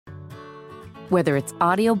Whether it's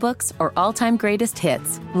audiobooks or all-time greatest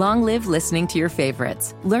hits, long live listening to your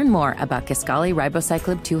favorites. Learn more about Kisqali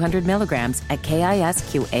Ribociclib 200 milligrams at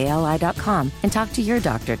KISQALI.com and talk to your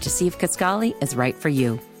doctor to see if Kisqali is right for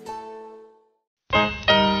you.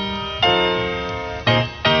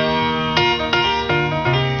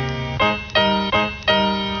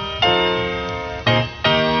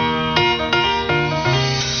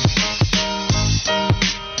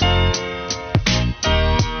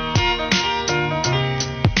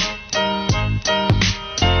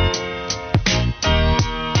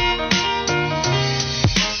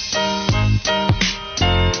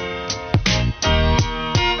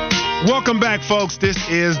 Welcome back, folks. This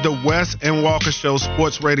is the Wes and Walker Show,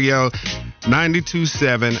 Sports Radio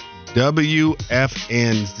 92.7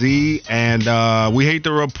 WFNZ. And we hate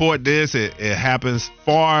to report this. It happens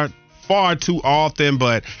far too often.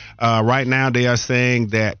 But right now they are saying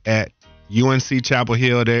that at UNC Chapel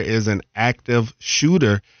Hill there is an active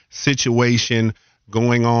shooter situation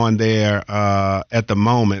going on there at the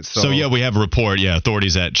moment. So yeah, we have a report. Yeah,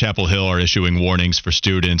 authorities at Chapel Hill are issuing warnings for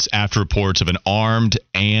students after reports of an armed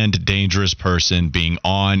and dangerous person being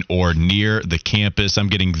on or near the campus. I'm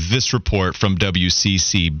getting this report from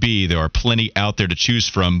WCCB. There are plenty out there to choose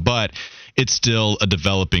from, but it's still a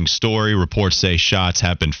developing story. Reports say shots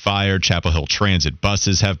have been fired. Chapel Hill Transit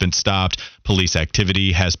buses have been stopped. Police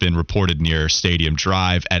activity has been reported near Stadium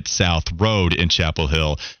Drive at South Road in Chapel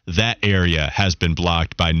Hill. That area has been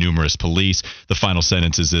blocked by numerous police. The final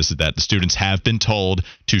sentence is this, that the students have been told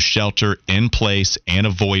to shelter in place and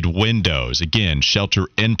avoid windows. Again, shelter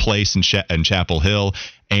in place in Chapel Hill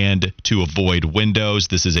and to avoid windows.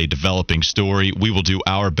 This is a developing story. We will do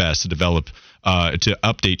our best to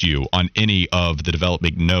update you on any of the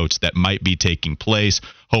developing notes that might be taking place.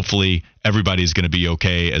 Hopefully, everybody's going to be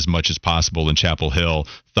okay as much as possible in Chapel Hill.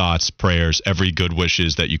 Thoughts, prayers, every good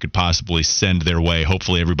wishes that you could possibly send their way.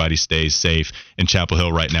 Hopefully, everybody stays safe in Chapel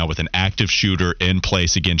Hill right now with an active shooter in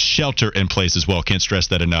place. Again, shelter in place as well. Can't stress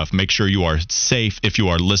that enough. Make sure you are safe if you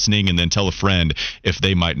are listening, and then tell a friend if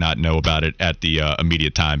they might not know about it at the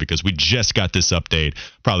immediate time, because we just got this update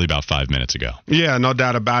probably about 5 minutes ago. Yeah, no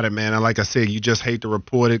doubt about it, man. And like I said, you just hate to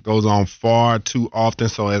report it. Goes on far too often.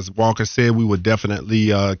 So as Walker said, we would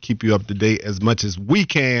definitely keep you up to date as much as we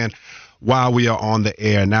can while we are on the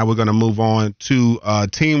air. Now we're going to move on to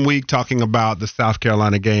Team Week, talking about the South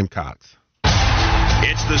Carolina Gamecocks.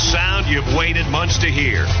 It's the sound you've waited months to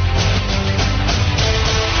hear.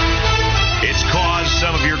 It's caused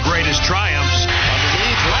some of your greatest triumphs.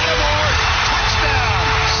 Underneath, Lattimore, touchdown,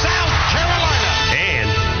 South Carolina. And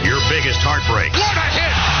your biggest heartbreak. What a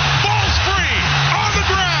hit! Ball's free, on the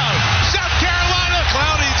ground. South Carolina.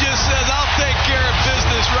 Clowney just says, I'll take care of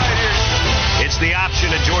business right here. It's the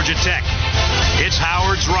option at Georgia Tech. It's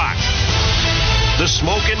Howard's Rock. The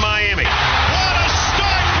Smoke in Miami. What a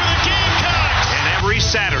start for the Gamecocks! And every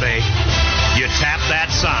Saturday, you tap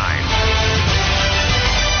that sign.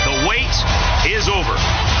 The wait is over.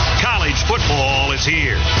 College football is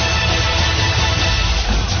here.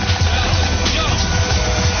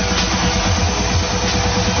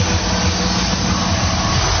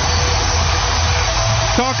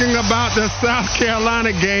 Talking about the South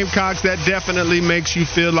Carolina Gamecocks, that definitely makes you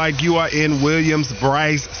feel like you are in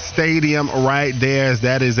Williams-Brice Stadium right there.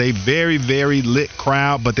 That is a very, very lit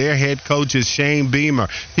crowd, but their head coach is Shane Beamer.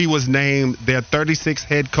 He was named their 36th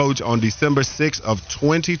head coach on December 6th of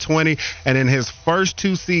 2020, and in his first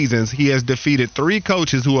 2 seasons, he has defeated 3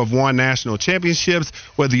 coaches who have won national championships,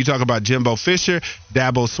 whether you talk about Jimbo Fisher,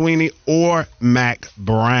 Dabo Swinney, or Mack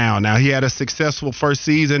Brown. Now, he had a successful first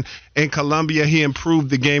season in Columbia. He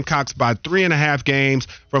improved the Gamecocks by 3.5 games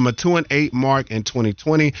from a 2-8 mark in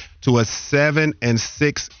 2020 to a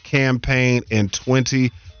 7-6 campaign in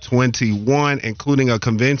 2021, including a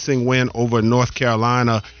convincing win over North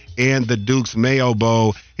Carolina in the Duke's Mayo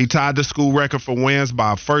Bowl. He tied the school record for wins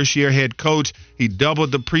by a first-year head coach. He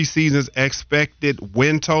doubled the preseason's expected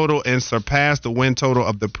win total and surpassed the win total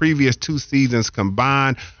of the previous 2 seasons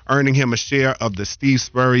combined, earning him a share of the Steve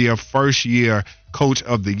Spurrier first-year Coach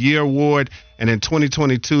of the Year award. And in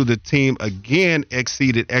 2022, the team again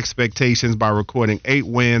exceeded expectations by recording 8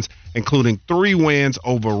 wins, including 3 wins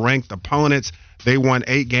over ranked opponents. They won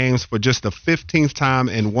 8 games for just the 15th time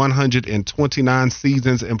in 129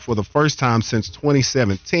 seasons, and for the first time since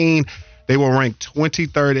 2017. They were ranked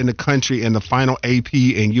 23rd in the country in the final AP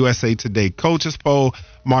and USA Today Coaches Poll,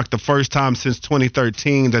 marked the first time since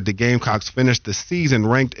 2013 that the Gamecocks finished the season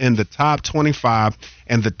ranked in the top 25,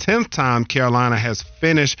 and the 10th time Carolina has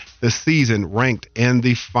finished the season ranked in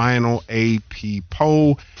the final AP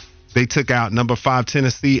poll. They took out number 5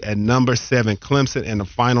 Tennessee and number 7 Clemson in the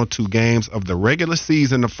final 2 games of the regular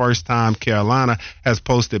season. The first time Carolina has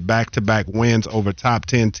posted back-to-back wins over top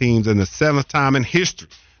 10 teams, and the 7th time in history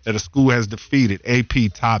that a school has defeated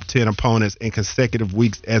AP top 10 opponents in consecutive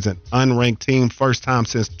weeks as an unranked team. First time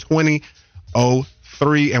since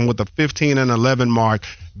 2003, and with a 15-11 mark,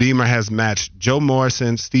 Beamer has matched Joe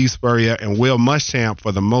Morrison, Steve Spurrier, and Will Muschamp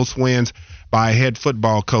for the most wins by a head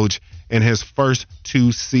football coach in his first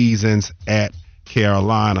 2 seasons at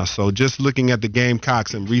Carolina. So just looking at the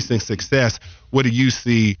Gamecocks and recent success, what do you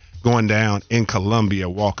see going down in Columbia,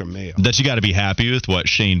 Walker Mail? That you got to be happy with what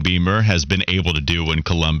Shane Beamer has been able to do in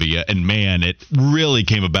Columbia. And, man, it really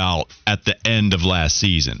came about at the end of last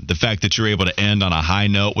season. The fact that you're able to end on a high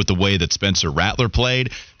note with the way that Spencer Rattler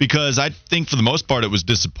played, because I think for the most part it was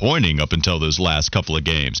disappointing up until those last couple of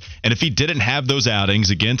games. And if he didn't have those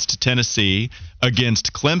outings against Tennessee,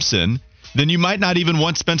 against Clemson, then you might not even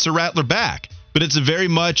want Spencer Rattler back. But it's a very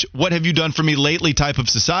much what have you done for me lately type of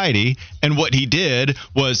society. And what he did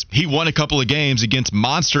was he won a couple of games against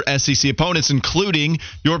monster SEC opponents, including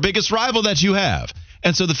your biggest rival that you have.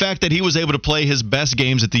 And so the fact that he was able to play his best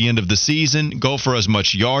games at the end of the season, go for as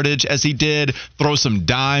much yardage as he did, throw some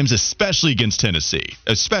dimes, especially against Tennessee.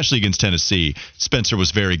 Spencer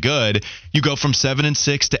was very good. You go from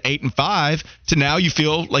 7-6 to 8-5 to now you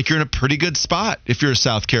feel like you're in a pretty good spot if you're a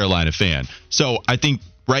South Carolina fan. So I think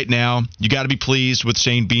right now, you got to be pleased with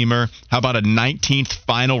Shane Beamer. How about a 19th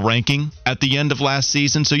final ranking at the end of last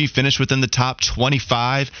season? So you finish within the top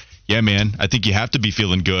 25. Yeah, man, I think you have to be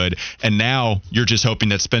feeling good. And now you're just hoping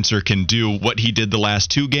that Spencer can do what he did the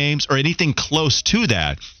last 2 games or anything close to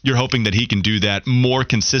that. You're hoping that he can do that more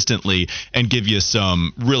consistently and give you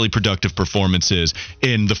some really productive performances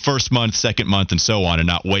in the first month, second month, and so on, and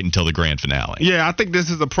not wait until the grand finale. Yeah, I think this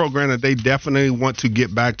is a program that they definitely want to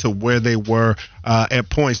get back to where they were at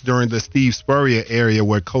points during the Steve Spurrier era,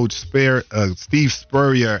 where Steve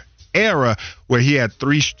Spurrier era, where he had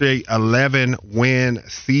 3 straight 11-win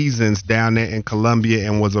seasons down there in Columbia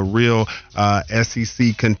and was a real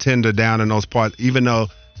SEC contender down in those parts, even though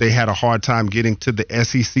they had a hard time getting to the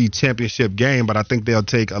SEC championship game. But I think they'll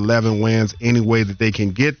take 11 wins any way that they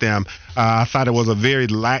can get them. I thought it was a very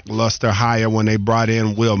lackluster hire when they brought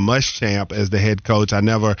in Will Muschamp as the head coach. I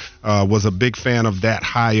never was a big fan of that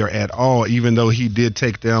hire at all, even though he did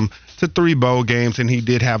take them to 3 bowl games, and he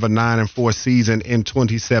did have a 9-4 season in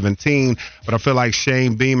 2017. But I feel like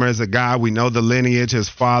Shane Beamer is a guy, we know the lineage, his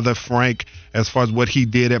father, Frank, as far as what he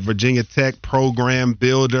did at Virginia Tech, program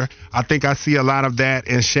builder. I think I see a lot of that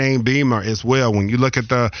in Shane Beamer as well. When you look at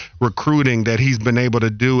the recruiting that he's been able to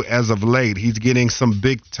do as of late, he's getting some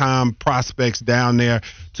big-time prospects down there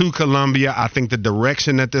to Columbia. I think the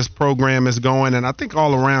direction that this program is going, and I think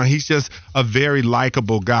all around, he's just a very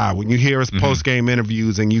likable guy. When you hear his post-game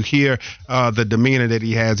interviews and you hear the demeanor that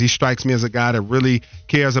he has, he strikes me as a guy that really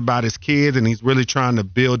cares about his kids, and he's really trying to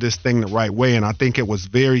build this thing the right way. And I think it was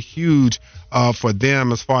very huge for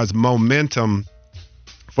them as far as momentum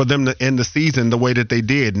for them to end the season the way that they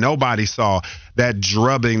did. Nobody saw that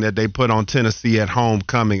drubbing that they put on Tennessee at home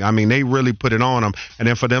coming. I mean, they really put it on them. And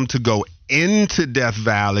then for them to go into Death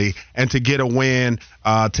Valley and to get a win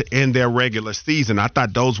to end their regular season, I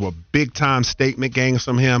thought those were big-time statement games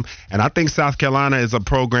from him. And I think South Carolina is a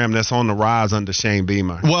program that's on the rise under Shane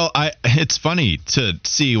Beamer. Well, it's funny to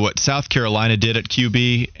see what South Carolina did at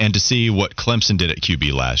QB and to see what Clemson did at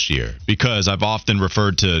QB last year, because I've often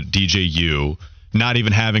referred to DJU not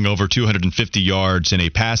even having over 250 yards in a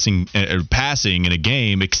passing in a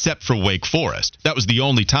game except for Wake Forest. That was the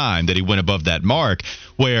only time that he went above that mark,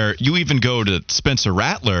 where you even go to Spencer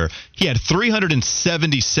Rattler, he had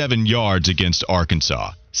 377 yards against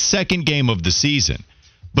Arkansas. Second game of the season.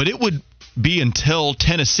 But it would be until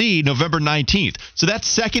Tennessee, November 19th. So that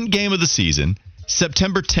second game of the season,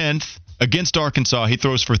 September 10th, against Arkansas, he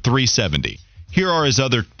throws for 370. Here are his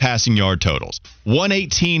other passing yard totals.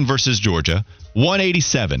 118 versus Georgia,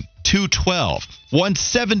 187, 212,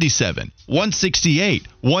 177, 168,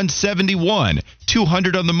 171,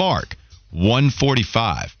 200 on the mark,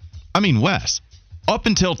 145. I mean, Wes, up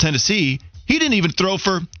until Tennessee, he didn't even throw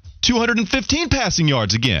for 215 passing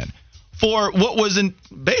yards again for what was in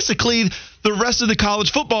basically the rest of the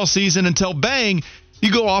college football season until bang,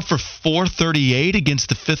 you go off for 438 against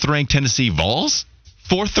the 5th-ranked Tennessee Vols,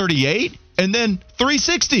 438, and then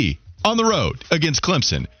 360 on the road against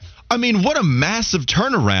Clemson. I mean, what a massive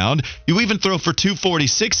turnaround. You even throw for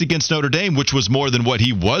 246 against Notre Dame, which was more than what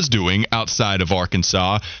he was doing outside of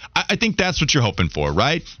Arkansas. I think that's what you're hoping for,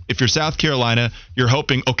 right? If you're South Carolina, you're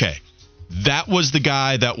hoping, okay, that was the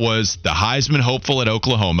guy that was the Heisman hopeful at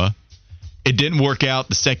Oklahoma. It didn't work out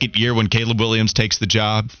the second year when Caleb Williams takes the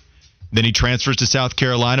job. Then he transfers to South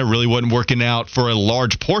Carolina. Really wasn't working out for a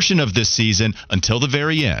large portion of this season until the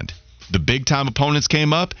very end. The big-time opponents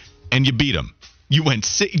came up, and you beat them. You won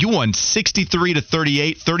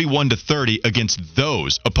 63-38, 31-30 against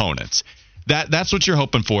those opponents. That's what you're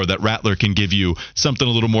hoping for, that Rattler can give you something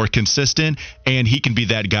a little more consistent, and he can be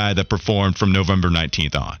that guy that performed from November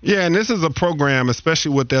 19th on. Yeah, and this is a program,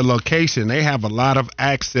 especially with their location, they have a lot of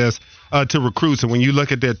access to recruits. And when you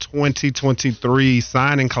look at their 2023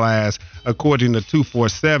 signing class, according to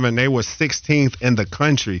 247, they were 16th in the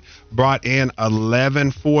country, brought in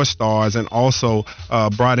 11 four-stars, and also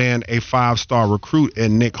brought in a 5-star recruit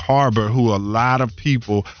in Nick Harbor, who a lot of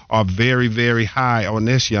people are very, very high on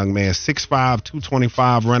this young man. 6'5",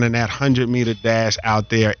 225, running that 100-meter dash out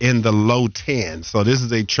there in the low 10s. So this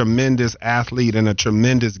is a tremendous athlete and a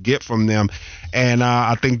tremendous get from them. And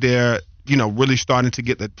I think they're really starting to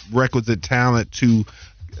get the requisite talent to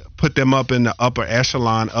put them up in the upper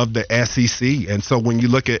echelon of the SEC. And so when you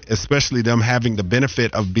look at especially them having the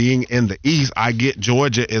benefit of being in the East, I get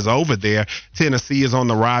Georgia is over there. Tennessee is on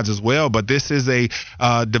the rise as well. But this is a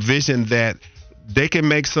division that they can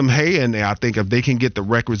make some hay in there, I think, if they can get the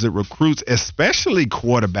requisite recruits, especially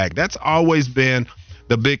quarterback. That's always been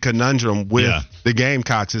the big conundrum with the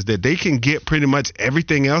Gamecocks, is that they can get pretty much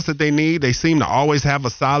everything else that they need. They seem to always have a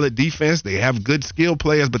solid defense. They have good skill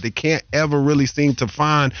players, but they can't ever really seem to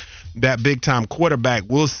find that big-time quarterback.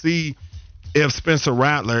 We'll see if Spencer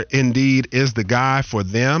Rattler indeed is the guy for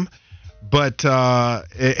them. But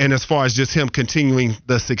and as far as just him continuing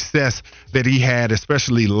the success that he had,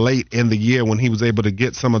 especially late in the year when he was able to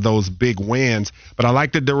get some of those big wins. But I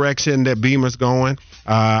like the direction that Beamer's going.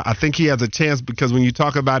 I think he has a chance, because when you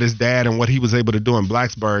talk about his dad and what he was able to do in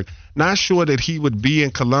Blacksburg, not sure that he would be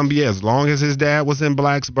in Columbia as long as his dad was in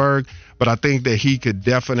Blacksburg, but I think that he could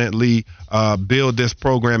definitely build this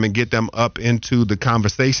program and get them up into the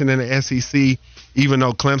conversation in the SEC, even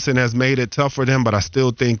though Clemson has made it tough for them. But I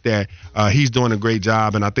still think that he's doing a great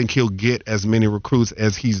job, and I think he'll get as many recruits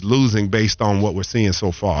as he's losing based on what we're seeing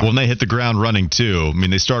so far. Well, and they hit the ground running, too. I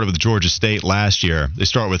mean, they started with Georgia State last year. They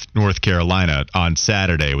start with North Carolina on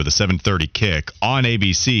Saturday with a 7:30 kick on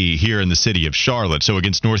ABC here in the city of Charlotte. So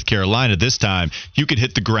against North Carolina this time, you could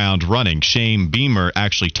hit the ground running. Shane Beamer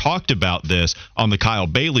actually talked about this on the Kyle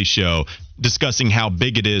Bailey Show, discussing how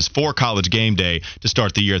big it is for College Game Day to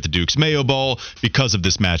start the year at the Duke's Mayo Bowl because of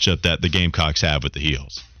this matchup that the Gamecocks have with the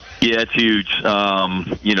Heels. Yeah, it's huge.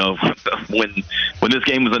 When this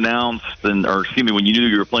game was announced, when you knew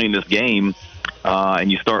you were playing this game,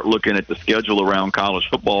 and you start looking at the schedule around college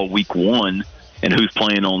football week 1 and who's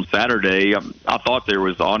playing on Saturday, I thought there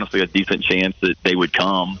was honestly a decent chance that they would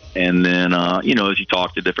come. And then, as you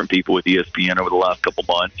talk to different people with ESPN over the last couple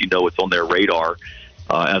months, it's on their radar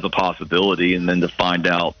as a possibility. And then to find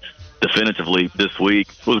out definitively this week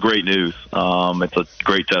was great news. It's a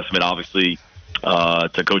great testament, obviously,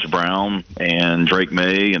 to Coach Brown and Drake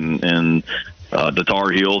May and the Tar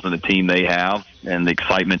Heels and the team they have, and the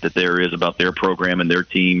excitement that there is about their program and their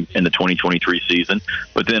team in the 2023 season,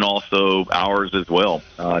 but then also ours as well.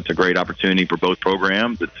 It's a great opportunity for both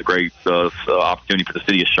programs. It's a great opportunity for the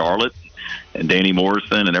city of Charlotte and Danny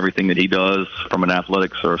Morrison and everything that he does from an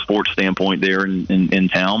athletics or sports standpoint there in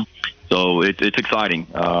town. So it's exciting.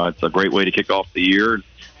 It's a great way to kick off the year.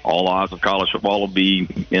 All eyes of college football will be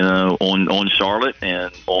on Charlotte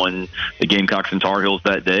and on the Gamecocks and Tar Heels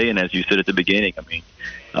that day. And as you said at the beginning,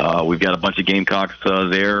 we've got a bunch of Gamecocks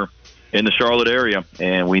there in the Charlotte area,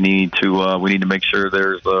 and we need to make sure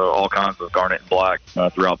there's all kinds of garnet and black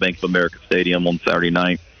throughout Bank of America Stadium on Saturday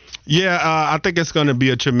night. Yeah, I think it's going to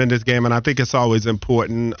be a tremendous game, and I think it's always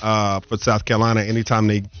important for South Carolina anytime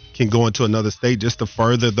they can go into another state just to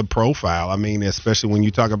further the profile. I mean, especially when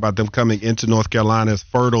you talk about them coming into North Carolina, as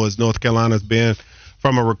fertile as North Carolina's been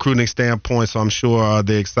from a recruiting standpoint. So I'm sure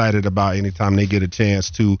they're excited about anytime they get a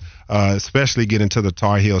chance to especially get into the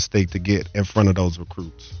Tar Heel state to get in front of those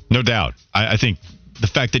recruits. No doubt. I think the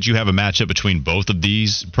fact that you have a matchup between both of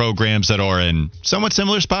these programs that are in somewhat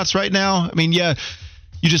similar spots right now,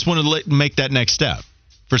 you just want to make that next step.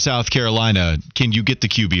 For South Carolina, can you get the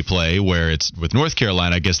QB play where it's with North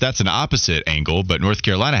Carolina? I guess that's an opposite angle, but North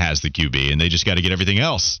Carolina has the QB, and they just got to get everything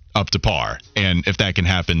else up to par. And if that can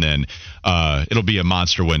happen, then it'll be a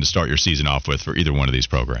monster win to start your season off with for either one of these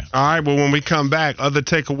programs. All right, well, when we come back, other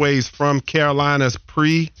takeaways from Carolina's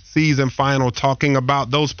preseason final, talking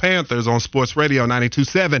about those Panthers on Sports Radio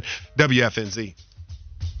 92.7 WFNZ.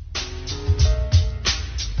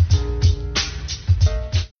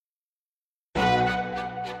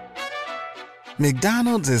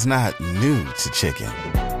 McDonald's is not new to chicken.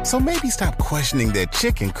 So maybe stop questioning their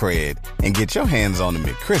chicken cred and get your hands on the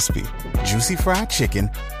McCrispy. Juicy fried chicken,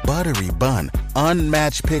 buttery bun,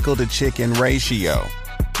 unmatched pickle to chicken ratio.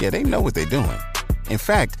 Yeah, they know what they're doing. In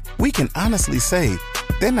fact, we can honestly say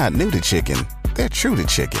they're not new to chicken. They're true to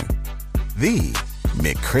chicken. The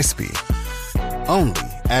McCrispy. Only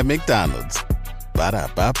at McDonald's.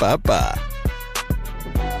 Ba-da-ba-ba-ba.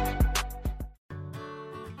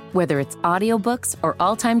 Whether it's audiobooks or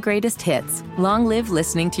all-time greatest hits, long live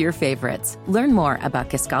listening to your favorites. Learn more about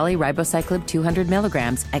Kisqali Ribociclib 200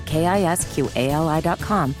 milligrams at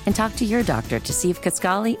KISQALI.com and talk to your doctor to see if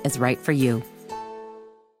Kisqali is right for you.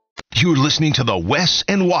 You're listening to the Wes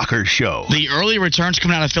and Walker Show. The early returns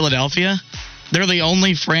coming out of Philadelphia, they're the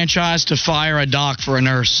only franchise to fire a doc for a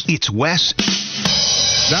nurse. It's Wes.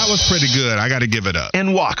 That was pretty good. I got to give it up.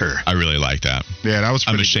 And Walker. I really like that. Yeah, that was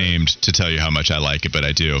pretty I'm ashamed to tell you how much I like it, but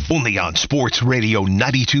I do. Only on Sports Radio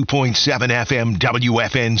 92.7 FM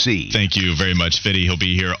WFNZ. Thank you very much, Fitty. He'll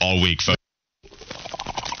be here all week, folks.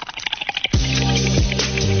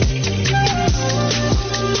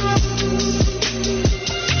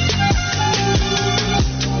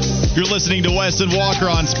 You're listening to Wes and Walker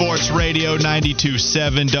on Sports Radio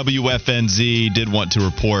 92.7 WFNZ. Did want to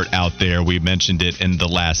report out there, we mentioned it in the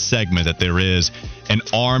last segment, that there is an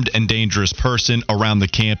armed and dangerous person around the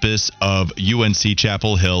campus of UNC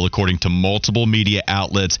Chapel Hill, according to multiple media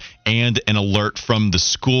outlets and an alert from the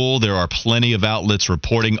school. There are plenty of outlets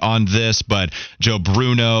reporting on this, but Joe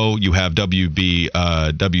Bruno, you have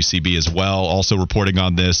WCB as well, also reporting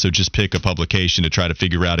on this. So just pick a publication to try to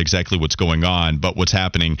figure out exactly what's going on. But what's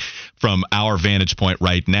happening from our vantage point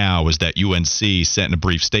right now is that UNC sent in a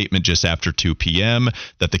brief statement just after 2 p.m.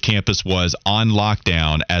 that the campus was on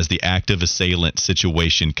lockdown as the active assailant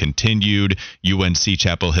situation continued. UNC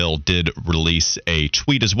Chapel Hill did release a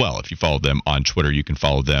tweet as well. If you follow them on Twitter, you can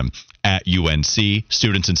follow them at UNC.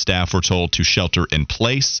 Students and staff were told to shelter in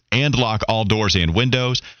place and lock all doors and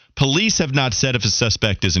windows. Police have not said if a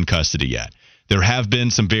suspect is in custody yet. There have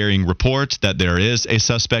been some varying reports that there is a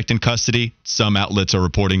suspect in custody. Some outlets are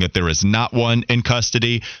reporting that there is not one in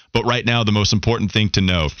custody. But right now, the most important thing to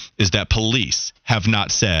know is that police have not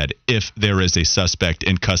said if there is a suspect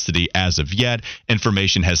in custody as of yet.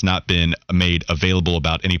 Information has not been made available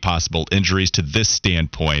about any possible injuries to this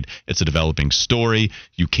standpoint. It's a developing story.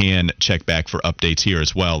 You can check back for updates here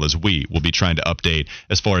as well, as we will be trying to update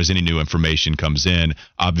as far as any new information comes in.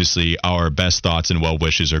 Obviously, our best thoughts and well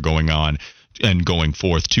wishes are going on and going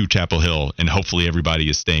forth to Chapel Hill, and hopefully everybody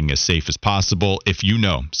is staying as safe as possible. If you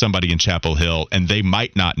know somebody in Chapel Hill and they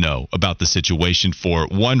might not know about the situation for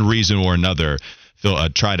one reason or another,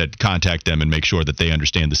 try to contact them and make sure that they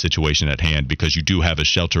understand the situation at hand, because you do have a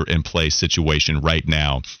shelter-in-place situation right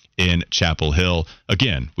now in Chapel Hill.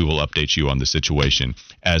 Again, we will update you on the situation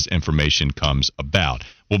as information comes about.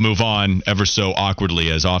 We'll move on ever so awkwardly,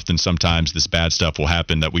 as often sometimes this bad stuff will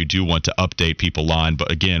happen that we do want to update people on. But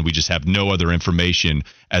again, we just have no other information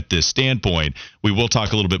at this standpoint. We will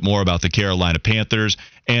talk a little bit more about the Carolina Panthers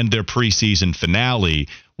and their preseason finale.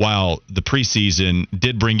 While the preseason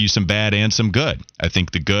did bring you some bad and some good. I think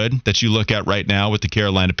the good that you look at right now with the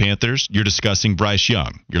Carolina Panthers, you're discussing Bryce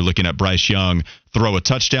Young. You're looking at Bryce Young throw a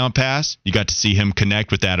touchdown pass. You got to see him connect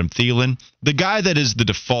with Adam Thielen, the guy that is the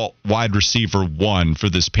default wide receiver one for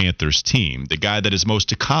this Panthers team, the guy that is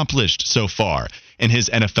most accomplished so far in his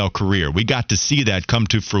NFL career. We got to see that come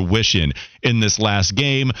to fruition in this last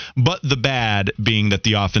game, but the bad being that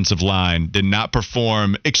the offensive line did not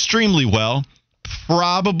perform extremely well.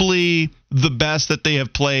 Probably the best that they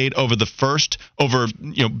have played better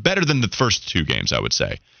than the first two games, I would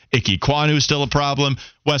say. Ike Ekwonu is still a problem.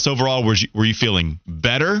 Wes, overall, were you feeling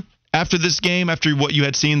better after this game, after what you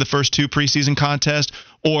had seen the first two preseason contests,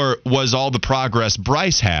 or was all the progress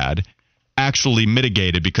Bryce had actually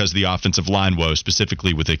mitigated because the offensive line woes,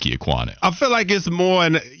 specifically with Ike Ekwonu? I feel like it's more,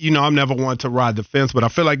 and I'm never one to ride the fence, but I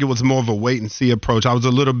feel like it was more of a wait-and-see approach. I was a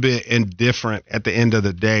little bit indifferent at the end of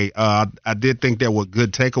the day. I did think there were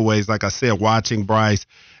good takeaways. Like I said, watching Bryce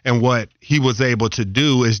and what he was able to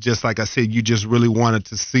do is just, like I said, you just really wanted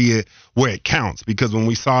to see it where it counts, because when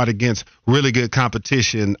we saw it against really good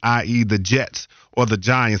competition, i.e. the Jets or the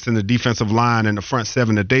Giants, and the defensive line and the front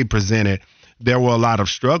seven that they presented, there were a lot of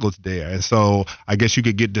struggles there. And so I guess you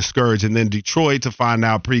could get discouraged. And then Detroit, to find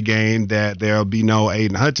out pregame that there'll be no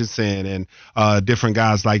Aiden Hutchinson and different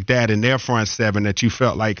guys like that in their front seven that you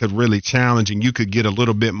felt like could really challenge, and you could get a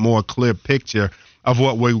little bit more clear picture of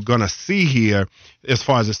what we're going to see here, as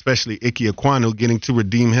far as especially Ike Ekwonu getting to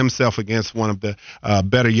redeem himself against one of the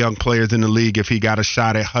better young players in the league if he got a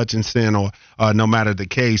shot at Hutchinson or no matter the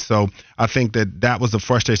case. So I think that was the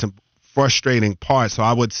frustrating part. So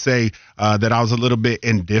I would say that I was a little bit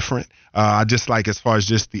indifferent. I just like as far as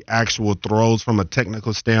just the actual throws from a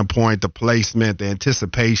technical standpoint, the placement, the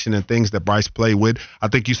anticipation, and things that Bryce played with. I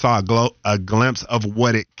think you saw a glimpse of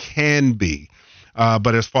what it can be.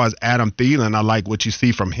 But as far as Adam Thielen, I like what you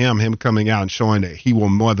see from him coming out and showing that he will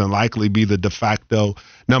more than likely be the de facto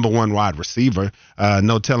number one wide receiver.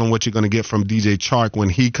 No telling what you're going to get from DJ Chark when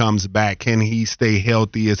he comes back. Can he stay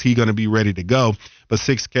healthy? Is he going to be ready to go? But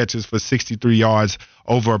 6 catches for 63 yards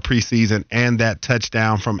over a preseason and that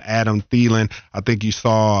touchdown from Adam Thielen. I think you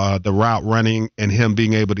saw the route running and him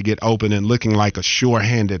being able to get open and looking like a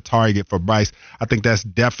sure-handed target for Bryce. I think that's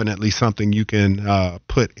definitely something you can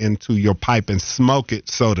put into your pipe and smoke it,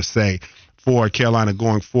 so to say, for Carolina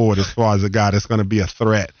going forward as far as a guy that's going to be a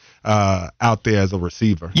threat out there as a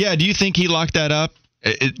receiver. Yeah, do you think he locked that up?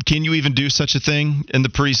 Can you even do such a thing in the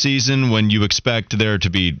preseason when you expect there to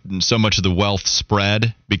be so much of the wealth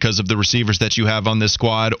spread because of the receivers that you have on this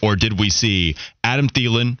squad? Or did we see Adam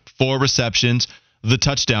Thielen, 4 receptions, the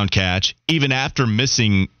touchdown catch, even after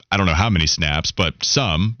missing, I don't know how many snaps, but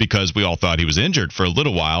some, because we all thought he was injured for a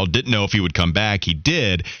little while, didn't know if he would come back. He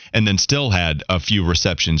did, and then still had a few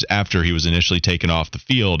receptions after he was initially taken off the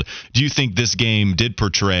field. Do you think this game did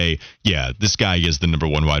portray, yeah, this guy is the number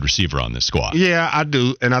one wide receiver on this squad? Yeah, I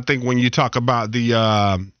do. And I think when you talk about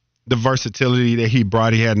the versatility that he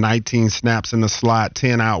brought, he had 19 snaps in the slot,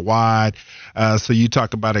 10 out wide. So you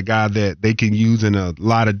talk about a guy that they can use in a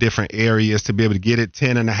lot of different areas to be able to get it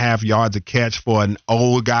 10.5 yards a catch for an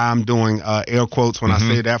old guy. I'm doing air quotes when I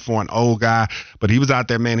say that for an old guy. But he was out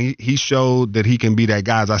there, man. He showed that he can be that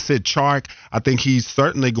guy. As I said, Chark, I think he's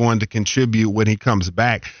certainly going to contribute when he comes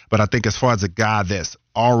back. But I think as far as a guy that's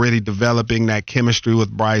already developing that chemistry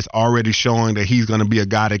with Bryce, already showing that he's going to be a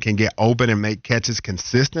guy that can get open and make catches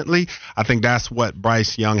consistently, I think that's what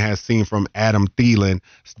Bryce Young has seen from Adam Thielen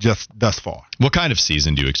just thus far. What kind of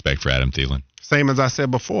season do you expect for Adam Thielen? Same as I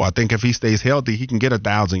said before. I think if he stays healthy, he can get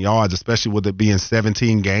 1,000 yards, especially with it being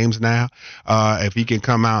 17 games now. If he can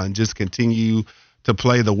come out and just continue to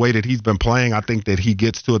play the way that he's been playing, I think that he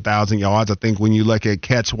gets to 1,000 yards. I think when you look at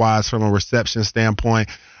catch-wise from a reception standpoint,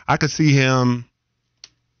 I could see him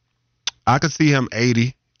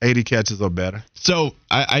 80 catches or better. So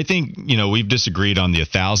I think, we've disagreed on the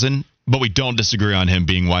 1,000, but we don't disagree on him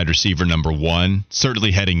being wide receiver number one,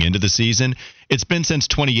 certainly heading into the season. It's been since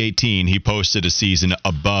 2018 he posted a season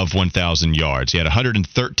above 1,000 yards. He had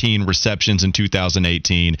 113 receptions in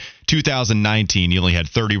 2018. 2019, he only had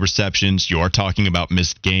 30 receptions. You are talking about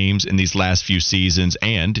missed games in these last few seasons,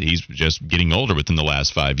 and he's just getting older within the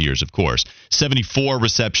last 5 years, of course. 74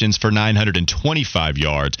 receptions for 925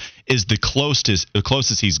 yards is the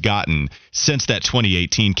closest he's gotten since that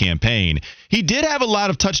 2018 campaign. He did have a lot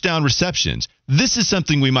of touchdown receptions. This is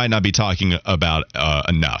something we might not be talking about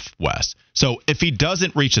enough, Wes. So if he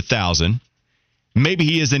doesn't reach 1,000, maybe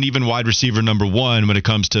he isn't even wide receiver number one when it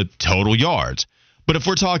comes to total yards. But if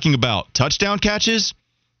we're talking about touchdown catches,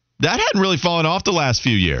 that hadn't really fallen off the last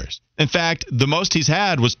few years. In fact, the most he's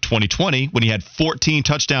had was 2020 when he had 14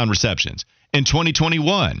 touchdown receptions. In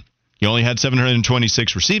 2021, he only had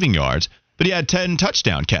 726 receiving yards, but he had 10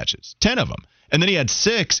 touchdown catches, 10 of them. And then he had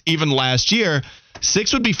 6 even last year.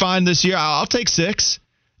 6 would be fine this year. I'll take 6,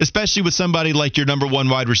 especially with somebody like your number one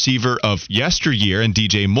wide receiver of yesteryear and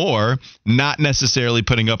DJ Moore, not necessarily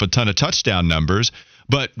putting up a ton of touchdown numbers,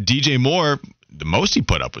 but DJ Moore, the most he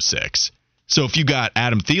put up was 6. So if you got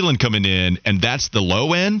Adam Thielen coming in and that's the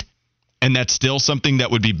low end, and that's still something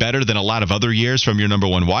that would be better than a lot of other years from your number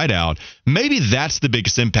one wideout, maybe that's the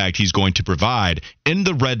biggest impact he's going to provide in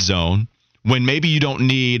the red zone when maybe you don't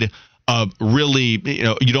need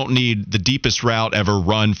you don't need the deepest route ever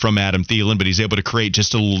run from Adam Thielen, but he's able to create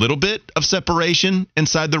just a little bit of separation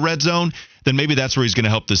inside the red zone, then maybe that's where he's going to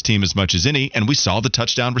help this team as much as any. And we saw the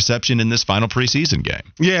touchdown reception in this final preseason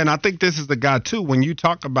game. Yeah, and I think this is the guy, too. When you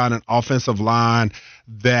talk about an offensive line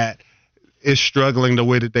that is struggling the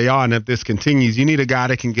way that they are, and if this continues, you need a guy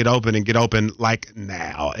that can get open like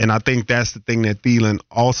now. And I think that's the thing that Thielen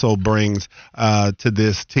also brings to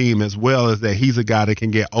this team as well, is that he's a guy that can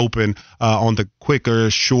get open on the quicker,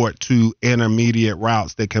 short to intermediate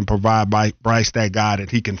routes that can provide Bryce that guy that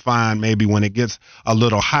he can find maybe when it gets a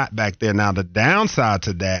little hot back there. Now, the downside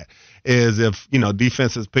to that is if,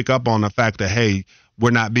 defenses pick up on the fact that, hey, we're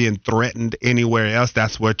not being threatened anywhere else.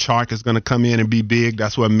 That's where Chark is going to come in and be big.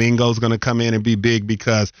 That's where Mingo's going to come in and be big,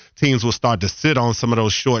 because teams will start to sit on some of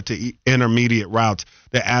those short to intermediate routes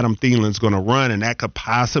that Adam Thielen's going to run, and that could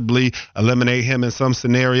possibly eliminate him in some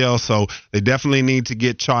scenarios. So they definitely need to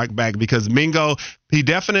get Chark back because Mingo, he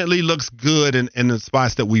definitely looks good in the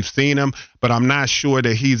spots that we've seen him, but I'm not sure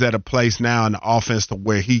that he's at a place now in the offense to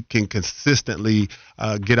where he can consistently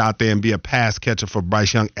get out there and be a pass catcher for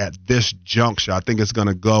Bryce Young at this juncture. I think it's going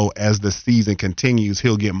to go as the season continues.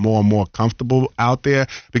 He'll get more and more comfortable out there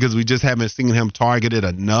because we just haven't seen him targeted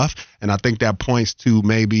enough, and I think that points to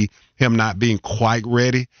maybe him not being quite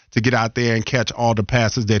ready to get out there and catch all the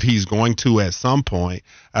passes that he's going to at some point.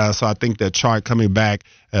 So I think that Chark coming back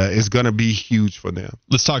is going to be huge for them.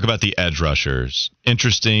 Let's talk about the edge rushers.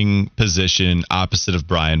 Interesting position opposite of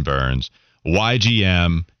Brian Burns.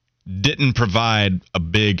 YGM didn't provide a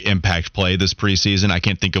big impact play this preseason. I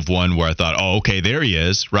can't think of one where I thought, oh, okay, there he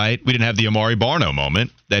is, right? We didn't have the Amari Barno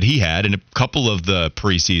moment that he had in a couple of the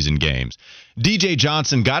preseason games. DJ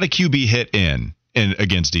Johnson got a QB hit in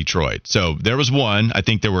against Detroit. So there was one. I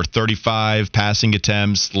think there were 35 passing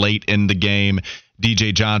attempts late in the game.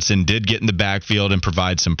 DJ Johnson did get in the backfield and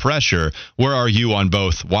provide some pressure. Where are you on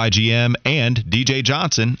both YGM and DJ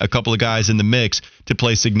Johnson, a couple of guys in the mix to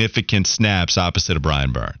play significant snaps opposite of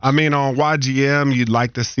Brian Burns? I mean, on YGM, you'd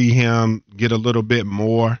like to see him get a little bit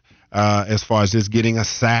more as far as just getting a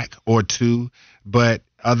sack or two. But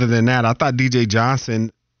other than that, I thought DJ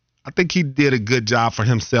Johnson, I think he did a good job for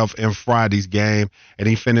himself in Friday's game, and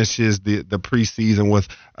he finishes the preseason with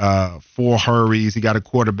 4 hurries. He got a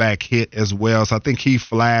quarterback hit as well, so I think he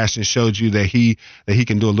flashed and showed you that he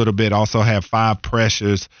can do a little bit. Also had 5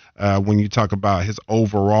 pressures when you talk about his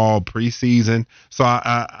overall preseason. So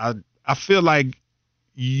I feel like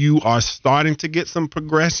you are starting to get some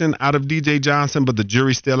progression out of DJ Johnson, but the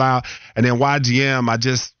jury's still out. And then YGM, I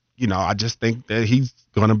just think that he's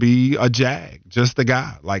going to be a Jag, just a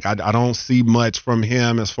guy. Like, I don't see much from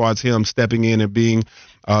him as far as him stepping in and being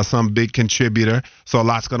some big contributor. So a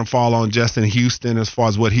lot's going to fall on Justin Houston as far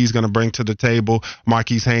as what he's going to bring to the table.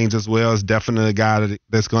 Marquise Haynes as well is definitely a guy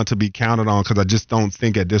that's going to be counted on because I just don't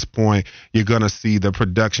think at this point you're going to see the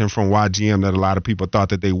production from YGM that a lot of people thought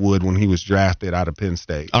that they would when he was drafted out of Penn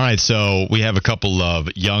State. All right, so we have a couple of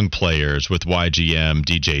young players with YGM,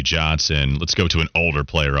 DJ Johnson. Let's go to an older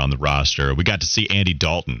player on the roster. We got to see Andy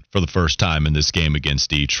Dalton for the first time in this game against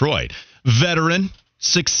Detroit. Veteran,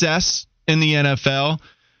 success in the NFL,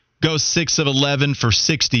 goes 6 of 11 for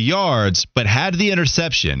 60 yards, but had the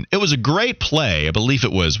interception. It was a great play. I believe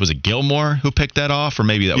it was it Gilmore who picked that off, or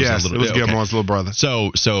maybe that was yes, a little it was Gilmore's little brother.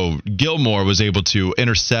 So Gilmore was able to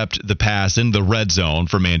intercept the pass in the red zone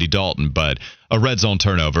from Andy Dalton, but a red zone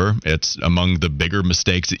turnover, it's among the bigger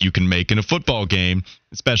mistakes that you can make in a football game,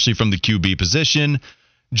 especially from the QB position.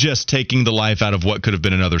 Just taking the life out of what could have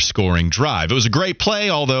been another scoring drive. It was a great play,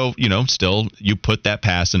 although, still you put that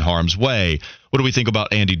pass in harm's way. What do we think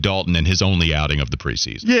about Andy Dalton and his only outing of the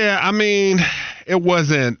preseason? Yeah, I mean, it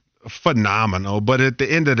wasn't phenomenal, but at the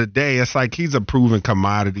end of the day, it's like he's a proven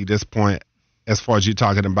commodity at this point as far as you're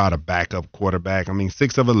talking about a backup quarterback. I mean,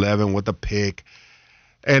 6 of 11 with a pick.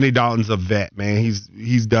 Andy Dalton's a vet, man.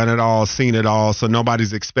 He's done it all, seen it all, so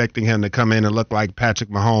nobody's expecting him to come in and look like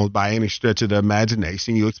Patrick Mahomes by any stretch of the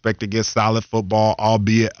imagination. You expect to get solid football,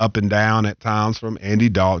 albeit up and down at times, from Andy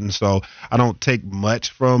Dalton. So I don't take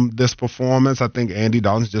much from this performance. I think Andy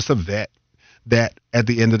Dalton's just a vet that at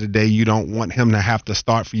the end of the day, you don't want him to have to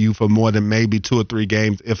start for you for more than maybe 2 or 3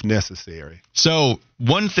 games if necessary. So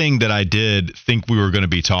one thing that I did think we were going to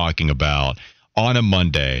be talking about on a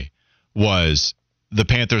Monday was the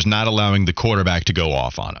Panthers not allowing the quarterback to go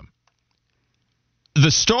off on him. The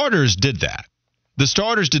starters did that. The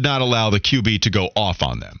starters did not allow the QB to go off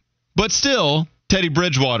on them. But still, Teddy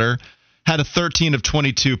Bridgewater had a 13 of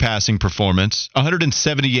 22 passing performance,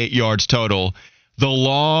 178 yards total. The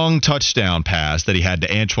long touchdown pass that he had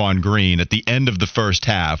to Antoine Green at the end of the first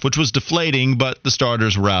half, which was deflating, but the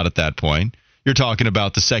starters were out at that point. You're talking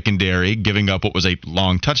about the secondary giving up what was a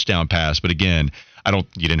long touchdown pass, but again,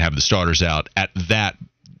 you didn't have the starters out at that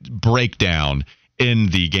breakdown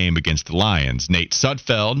in the game against the Lions. Nate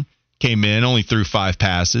Sudfeld came in, only threw 5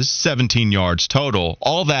 passes, 17 yards total.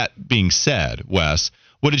 All that being said, Wes,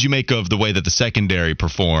 what did you make of the way that the secondary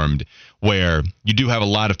performed, where you do have a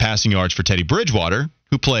lot of passing yards for Teddy Bridgewater,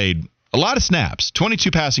 who played a lot of snaps?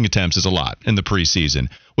 22 passing attempts is a lot in the preseason.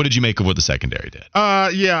 What did you make of what the secondary did?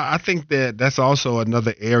 Yeah, I think that's also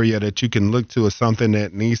another area that you can look to as something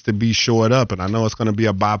that needs to be shored up. And I know it's going to be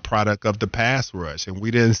a byproduct of the pass rush. And we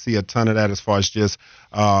didn't see a ton of that as far as just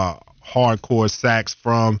hardcore sacks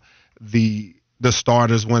from the the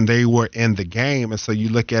starters when they were in the game. And so you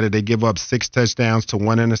look at it, they give up 6 touchdowns to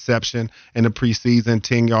 1 interception in the preseason,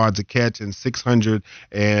 10 yards a catch, and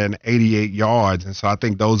 688 yards. And so I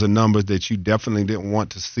think those are numbers that you definitely didn't want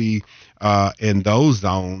to see in those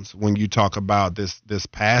zones when you talk about this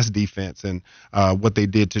pass defense and what they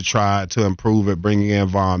did to try to improve it, bringing in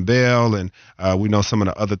Von Bell. And we know some of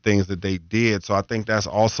the other things that they did. So I think that's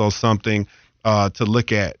also something to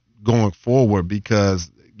look at going forward,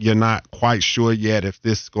 because you're not quite sure yet if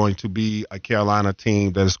this is going to be a Carolina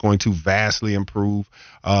team that is going to vastly improve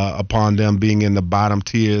upon them being in the bottom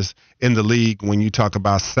tiers in the league when you talk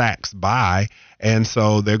about sacks by. And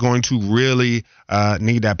so they're going to really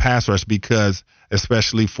need that pass rush, because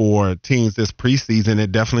especially for teams this preseason,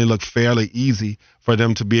 it definitely looked fairly easy for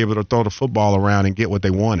them to be able to throw the football around and get what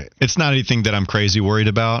they wanted. It's not anything that I'm crazy worried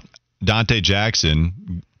about. Dante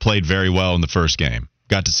Jackson played very well in the first game.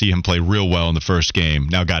 Got to see him play real well in the first game.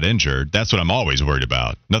 Now got injured. That's what I'm always worried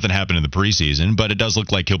about. Nothing happened in the preseason, but it does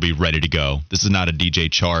look like he'll be ready to go. This is not a DJ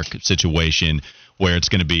Chark situation where it's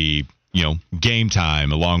going to be, game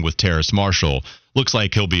time along with Terrace Marshall. Looks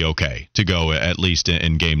like he'll be okay to go at least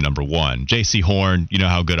in game number 1. J.C. Horn, you know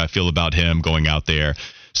how good I feel about him going out there.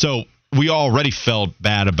 So we already felt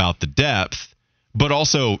bad about the depth, but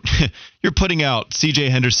also you're putting out C.J.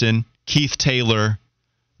 Henderson, Keith Taylor,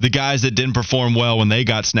 the guys that didn't perform well when they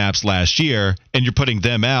got snaps last year, and you're putting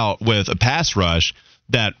them out with a pass rush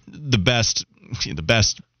that the best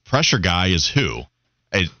pressure guy is who?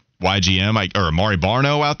 A YGM or Amari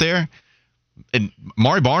Barno out there? And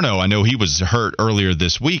Amari Barno, I know he was hurt earlier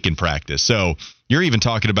this week in practice. So you're even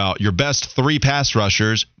talking about your best 3 pass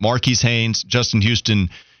rushers, Marquise Haynes, Justin Houston.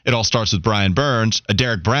 It all starts with Brian Burns, a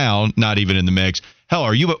Derek Brown, not even in the mix. Hell,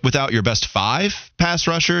 are you without your best 5 pass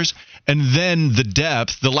rushers? And then the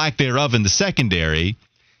depth, the lack thereof in the secondary,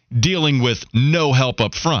 dealing with no help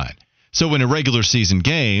up front. So in a regular season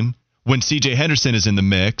game, when C.J. Henderson is in the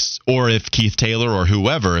mix, or if Keith Taylor or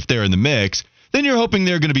whoever, if they're in the mix, then you're hoping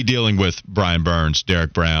they're going to be dealing with Brian Burns,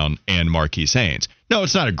 Derek Brown, and Marquise Haynes. No,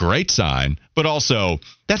 it's not a great sign, but also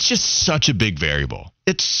that's just such a big variable.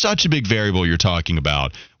 It's such a big variable you're talking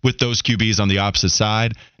about with those QBs on the opposite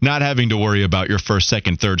side, not having to worry about your first,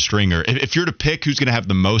 second, third stringer. If you're to pick who's going to have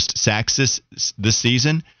the most sacks this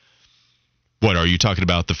season, what are you talking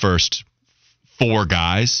about? The first 4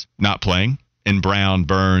 guys not playing in Brown,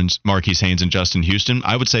 Burns, Marquise Haynes, and Justin Houston?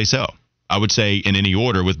 I would say so. I would say in any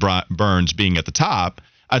order, with Burns being at the top,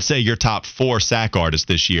 I'd say your top 4 sack artists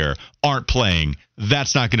this year aren't playing.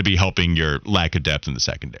 That's not going to be helping your lack of depth in the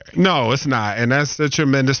secondary. No, it's not. And that's a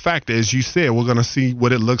tremendous factor. As you said, we're going to see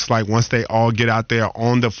what it looks like once they all get out there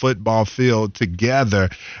on the football field together.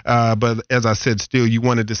 But as I said, still, you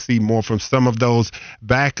wanted to see more from some of those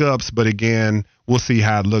backups. But again, we'll see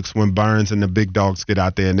how it looks when Burns and the big dogs get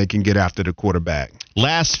out there and they can get after the quarterback.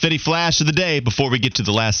 Last Fitty Flash of the day before we get to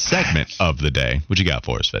the last segment of the day. What you got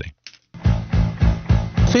for us, Fitty?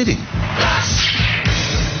 Fitty.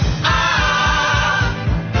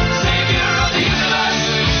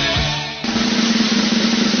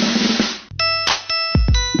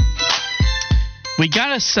 We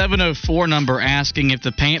got a 704 number asking if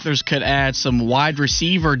the Panthers could add some wide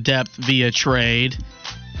receiver depth via trade.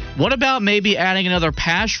 What about maybe adding another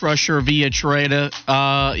pass rusher via trade?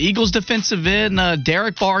 Eagles defensive end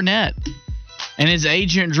Derek Barnett and his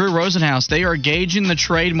agent Drew Rosenhaus, they are gauging the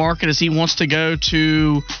trade market as he wants to go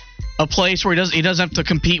to a place where he doesn't have to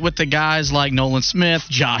compete with the guys like Nolan Smith,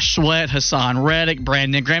 Josh Sweat, Hassan Reddick,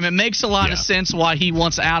 Brandon Graham. It makes a lot of sense why he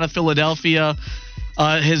wants out of Philadelphia.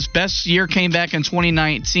 His best year came back in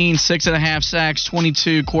 2019, 6.5 sacks,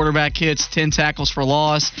 22 quarterback hits, 10 tackles for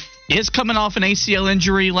loss. Is coming off an ACL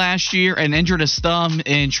injury last year and injured his thumb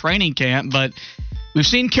in training camp, but we've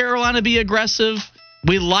seen Carolina be aggressive.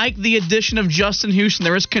 We like the addition of Justin Houston.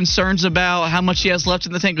 There is concerns about how much he has left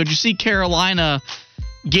in the tank. Could you see Carolina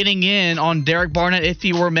getting in on Derek Barnett if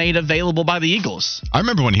he were made available by the Eagles? I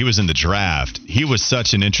remember when he was in the draft, he was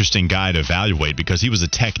such an interesting guy to evaluate because he was a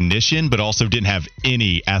technician but also didn't have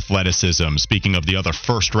any athleticism, speaking of the other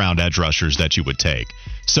first-round edge rushers that you would take.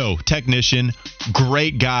 So, technician,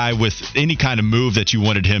 great guy with any kind of move that you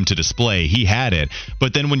wanted him to display. He had it.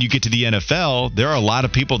 But then when you get to the NFL, there are a lot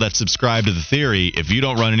of people that subscribe to the theory, if you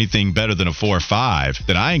don't run anything better than a 4.5,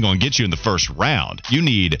 then I ain't going to get you in the first round. You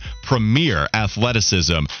need premier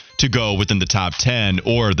athleticism to go within the top 10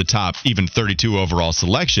 or the top even 32 overall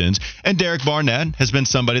selections. And Derek Barnett has been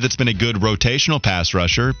somebody that's been a good rotational pass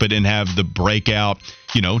rusher, but didn't have the breakout,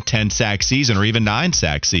 10-sack season or even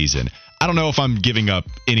 9-sack season. I don't know if I'm giving up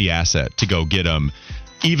any asset to go get him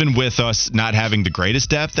even with us not having the greatest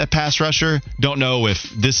depth at pass rusher, don't know if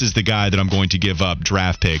this is the guy that I'm going to give up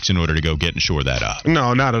draft picks in order to go get and shore that up.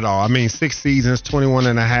 No, not at all. I mean, 6 seasons,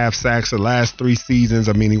 21.5 sacks the last 3 seasons.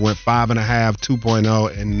 I mean, he went 5.5,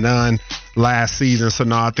 2.0, and none last season. So,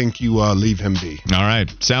 no, I think you leave him be. All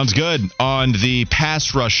right. Sounds good. On the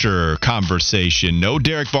pass rusher conversation, no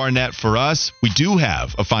Derek Barnett for us. We do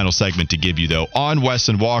have a final segment to give you, though. On Wes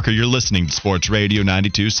and Walker, you're listening to Sports Radio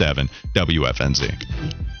 92.7 WFNZ.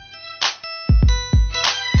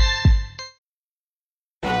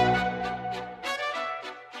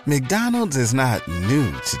 McDonald's is not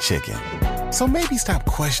new to chicken. So maybe stop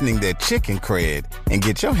questioning their chicken cred and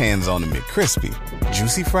get your hands on the McCrispy.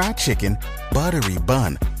 Juicy fried chicken, buttery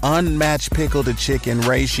bun, unmatched pickle to chicken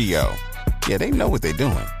ratio. Yeah, they know what they're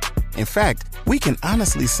doing. In fact, we can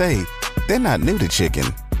honestly say they're not new to chicken.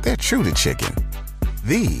 They're true to chicken.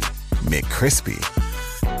 The McCrispy.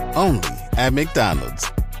 Only at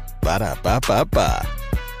McDonald's. Ba-da-ba-ba-ba.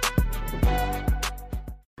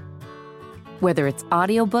 Whether it's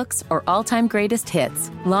audiobooks or all-time greatest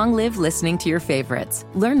hits, long live listening to your favorites.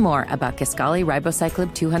 Learn more about Kisqali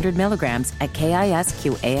Ribociclib 200 milligrams at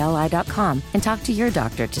KISQALI.com and talk to your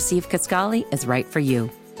doctor to see if Kisqali is right for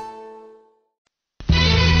you.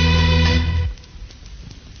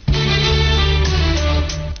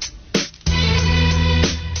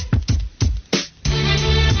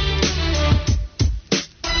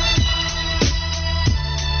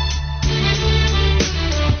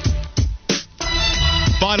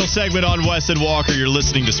 Final segment on Wes and Walker. You're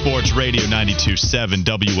listening to Sports Radio 92.7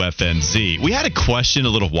 WFNZ. We had a question a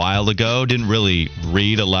little while ago. Didn't really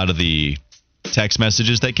read a lot of the text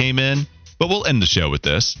messages that came in, but we'll end the show with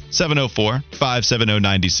this.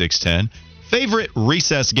 704-570-9610. Favorite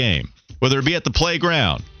recess game, whether it be at the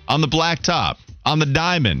playground, on the blacktop, on the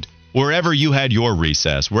diamond, wherever you had your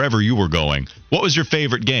recess, wherever you were going. What was your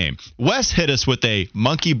favorite game? Wes hit us with a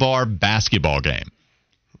monkey bar basketball game,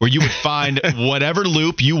 where you would find whatever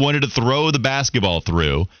loop you wanted to throw the basketball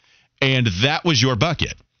through, and that was your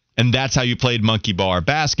bucket. And that's how you played monkey bar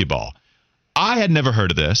basketball. I had never heard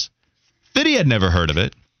of this. Fiddy had never heard of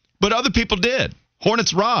it, but other people did.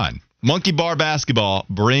 Hornets Ron, monkey bar basketball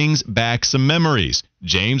brings back some memories.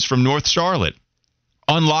 James from North Charlotte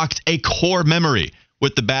unlocked a core memory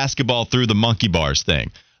with the basketball through the monkey bars thing.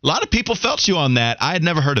 A lot of people felt you on that. I had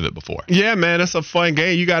never heard of it before. Yeah, man, it's a fun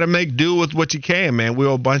game. You got to make do with what you can, man. We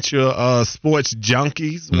were a bunch of sports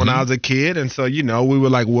junkies when I was a kid, and so, we were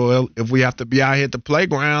like, well, if we have to be out here at the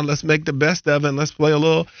playground, let's make the best of it, and let's play a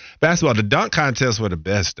little basketball. The dunk contests were the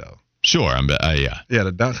best, though. Sure, yeah. Yeah,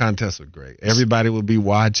 the dunk contests were great. Everybody would be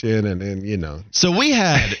watching, and then, So we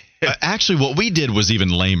had... Actually, what we did was even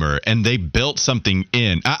lamer, and they built something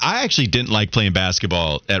in. I actually didn't like playing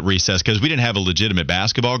basketball at recess because we didn't have a legitimate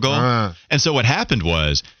basketball goal. And so what happened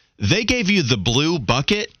was they gave you the blue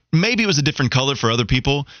bucket. Maybe it was a different color for other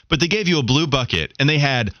people, but they gave you a blue bucket, and they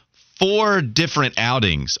had 4 different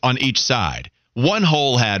outings on each side. One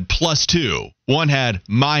hole had +2, one had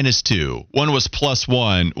 -2, one was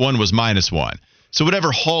 +1, one was -1. So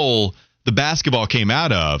whatever hole the basketball came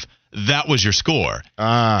out of, that was your score.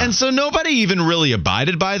 And so nobody even really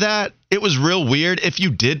abided by that. It was real weird. If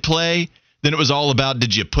you did play, then it was all about,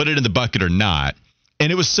 did you put it in the bucket or not?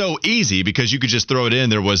 And it was so easy because you could just throw it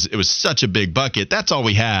in. It was such a big bucket. That's all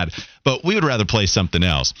we had. But we would rather play something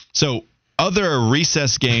else. So other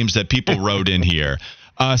recess games that people wrote in here,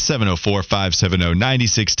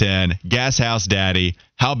 704-570-9610, Gas House Daddy,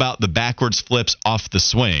 how about the backwards flips off the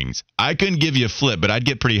swings? I couldn't give you a flip, but I'd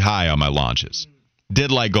get pretty high on my launches. Did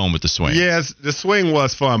like going with the swing. Yes, the swing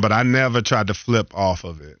was fun, but I never tried to flip off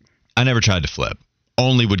of it. I never tried to flip.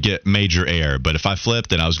 Only would get major air, but if I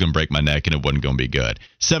flipped, then I was going to break my neck and it wasn't going to be good.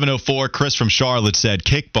 704, Chris from Charlotte said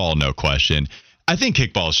kickball, no question. I think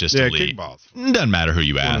kickball is just elite. Kickballs. Doesn't matter who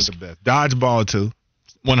you ask. One of the best. Dodgeball, too.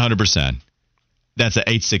 100%. That's an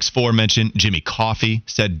 864 mention. Jimmy Coffey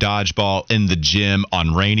said dodgeball in the gym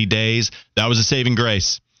on rainy days. That was a saving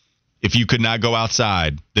grace. If you could not go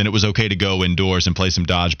outside, then it was okay to go indoors and play some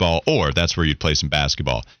dodgeball, or that's where you'd play some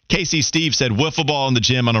basketball. Casey Steve said wiffle ball in the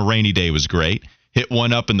gym on a rainy day was great. Hit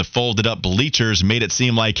one up in the folded up bleachers, made it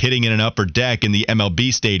seem like hitting in an upper deck in the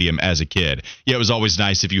MLB stadium as a kid. Yeah, it was always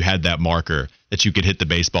nice if you had that marker that you could hit the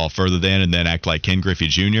baseball further than and then act like Ken Griffey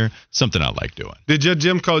Jr. Something I like doing. Did your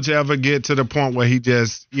gym coach ever get to the point where he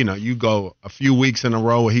just, you go a few weeks in a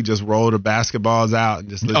row where he just rolled the basketballs out and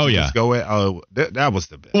just let you just go in? Oh, that was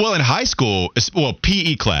the best. Well, in high school,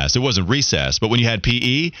 PE class, it wasn't recess, but when you had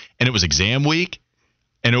PE and it was exam week,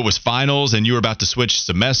 and it was finals, and you were about to switch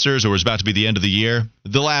semesters, or it was about to be the end of the year,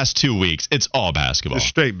 the last 2 weeks, it's all basketball. It's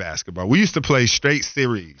straight basketball. We used to play straight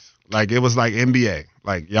series. Like, it was like NBA.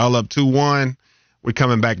 Like, y'all up 2-1. We're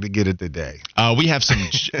coming back to get it today. We have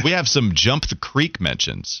some Jump the Creek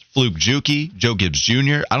mentions. Fluke Juki, Joe Gibbs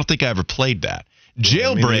Jr. I don't think I ever played that.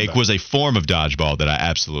 Jailbreak was a form of dodgeball that I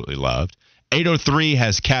absolutely loved. 803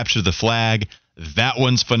 has Capture the Flag. That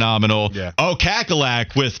one's phenomenal. Yeah. Oh,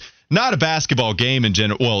 Cackalack with not a basketball game in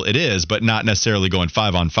general. Well, it is, but not necessarily going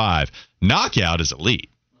 5-on-5. Knockout is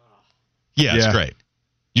elite. Yeah, it's great.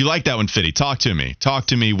 You like that one, Fitty. Talk to me. Talk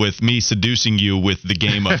to me with me seducing you with the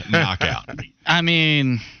game of Knockout. I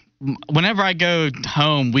mean, whenever I go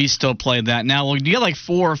home, we still play that. Now, when you get like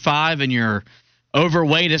 4 or 5 and you're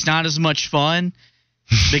overweight, it's not as much fun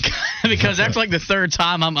because after like the third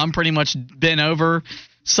time, I'm pretty much bent over,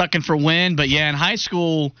 sucking for wind. But yeah, in high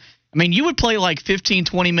school, I mean, you would play like 15,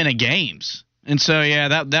 20-minute games. And so,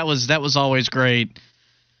 yeah, that was always great.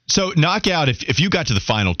 So Knockout, if you got to the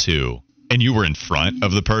final 2, and you were in front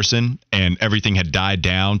of the person and everything had died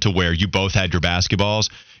down to where you both had your basketballs,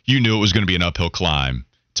 you knew it was going to be an uphill climb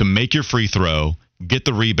to make your free throw, get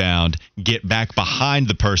the rebound, get back behind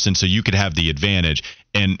the person so you could have the advantage.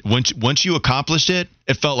 And once you accomplished it,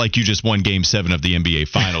 it felt like you just won Game 7 of the NBA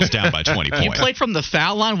Finals down by 20 points. You played from the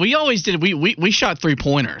foul line? We always did. We shot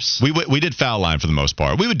 3-pointers. We did foul line for the most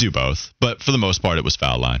part. We would do both, but for the most part, it was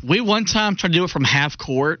foul line. We one time tried to do it from half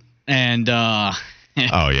court, and oh,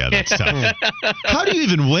 yeah, that's tough. How do you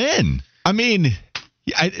even win? I mean,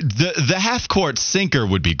 the half-court sinker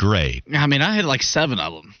would be great. I mean, I hit like 7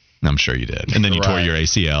 of them. I'm sure you did. And then you tore your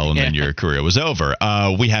ACL, and then your career was over.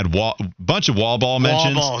 We had bunch of wall ball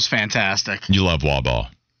mentions. Wall ball was fantastic. You love wall ball.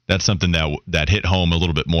 That's something that hit home a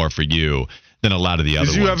little bit more for you than a lot of the other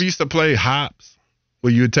ones. Did you ever used to play hops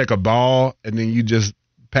where you would take a ball and then you just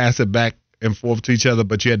pass it back and forth to each other,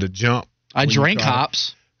 but you had to jump? I drank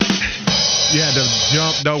hops. You had to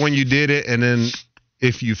jump, though, when you did it, and then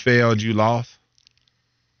if you failed, you lost?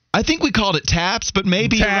 I think we called it taps, but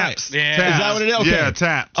maybe taps. You're right. Yeah. Is that what it is? Okay. Yeah,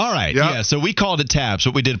 taps. All right. Yep. Yeah, so we called it taps,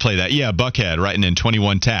 but we did play that. Yeah, Buckhead writing in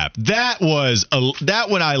 21 tap. That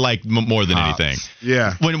one I liked more than anything.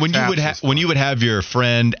 Yeah. When you would have your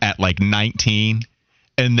friend at like 19,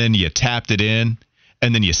 and then you tapped it in,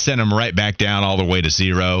 and then you sent them right back down all the way to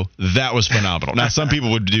 0. That was phenomenal. Now, some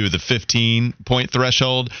people would do the 15-point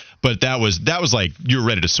threshold, but that was like you're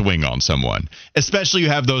ready to swing on someone. Especially you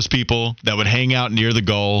have those people that would hang out near the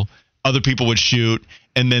goal. Other people would shoot,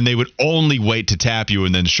 and then they would only wait to tap you,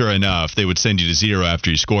 and then sure enough, they would send you to 0 after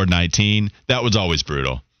you scored 19. That was always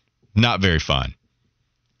brutal. Not very fun.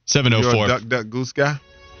 704. You're a duck, duck, goose guy?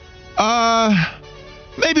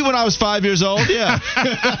 Maybe when I was 5 years old, yeah.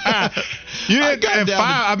 I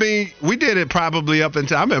mean, we did it probably up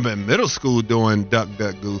until I remember in middle school doing duck,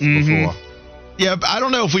 duck, goose before. Yeah, I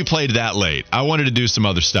don't know if we played that late. I wanted to do some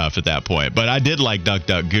other stuff at that point, but I did like duck,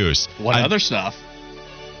 duck, goose. What other stuff?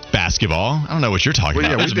 Basketball. I don't know what you're talking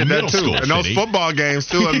about. Yeah, we did that too. School, and those football games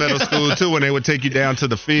too in middle school too, when they would take you down to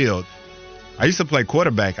the field. I used to play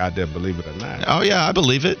quarterback out there, believe it or not. Oh yeah, I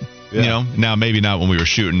believe it. Yeah. You know, now maybe not when we were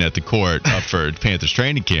shooting at the court up for Panthers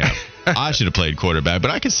training camp. I should have played quarterback,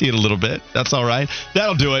 but I can see it a little bit. That's all right.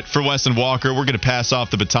 That'll do it for Wes and Walker. We're going to pass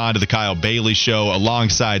off the baton to the Kyle Bailey Show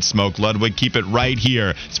alongside Smoke Ludwig. Keep it right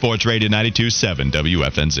here. Sports Radio 92.7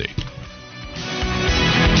 WFNZ.